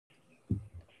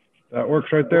That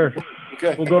works right there.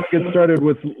 Okay. We'll go and get started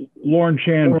with Lauren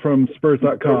Chan from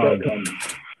Spurs.com.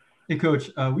 Hey,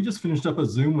 Coach. We just finished up a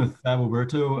Zoom with Fab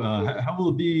Oberto. How will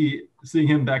it be seeing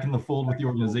him back in the fold with the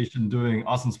organization doing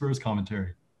Austin Spurs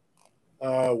commentary?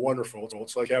 Wonderful.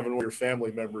 It's like having one of your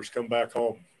family members come back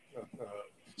home.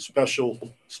 Special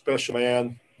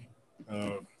man.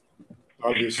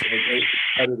 Obviously a great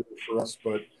competitor for us,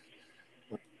 but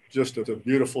just a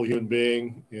beautiful human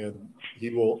being, and he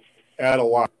will add a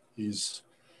lot. He's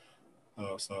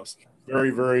very,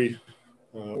 very,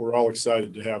 we're all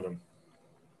excited to have him.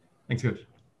 Thanks, Coach.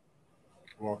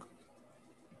 You're welcome.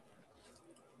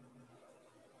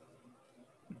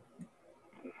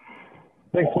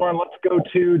 Thanks, Lauren. Let's go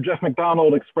to Jeff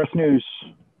McDonald, Express News.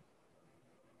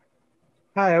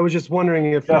 Hi, I was just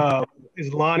wondering if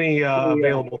is Lonnie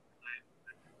available?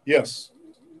 Yes.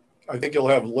 I think he'll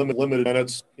have limited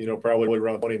minutes, probably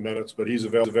around 20 minutes, but he's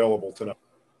available tonight.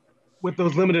 With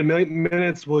those limited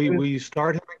minutes, will you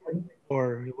start him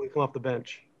or will he come off the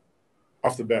bench?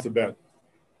 Off the bench.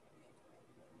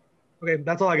 Okay,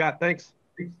 that's all I got. Thanks.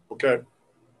 Okay.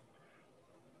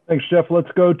 Thanks, Jeff.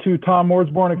 Let's go to Tom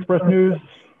Mooresborn, Express News.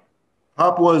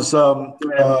 Pop, was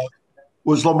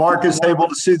LaMarcus able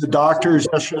to see the doctors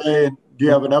yesterday? And do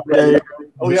you have an update?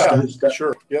 Oh, yeah,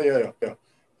 sure. Yeah.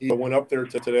 He went up there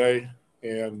today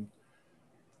and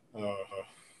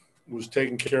was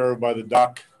taken care of by the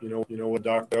doc. You know what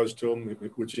doc does to him,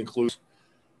 which includes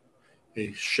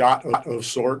a shot of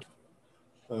sort.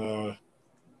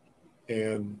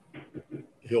 And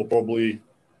he'll probably,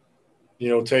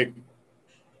 take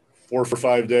 4 or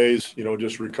 5 days,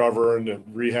 just recovering and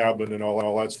rehabbing and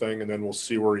all that thing, and then we'll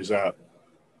see where he's at.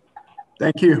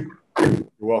 Thank you. You're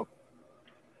welcome.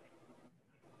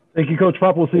 Thank you, Coach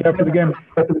Pop. We'll see you after the game.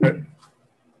 Okay.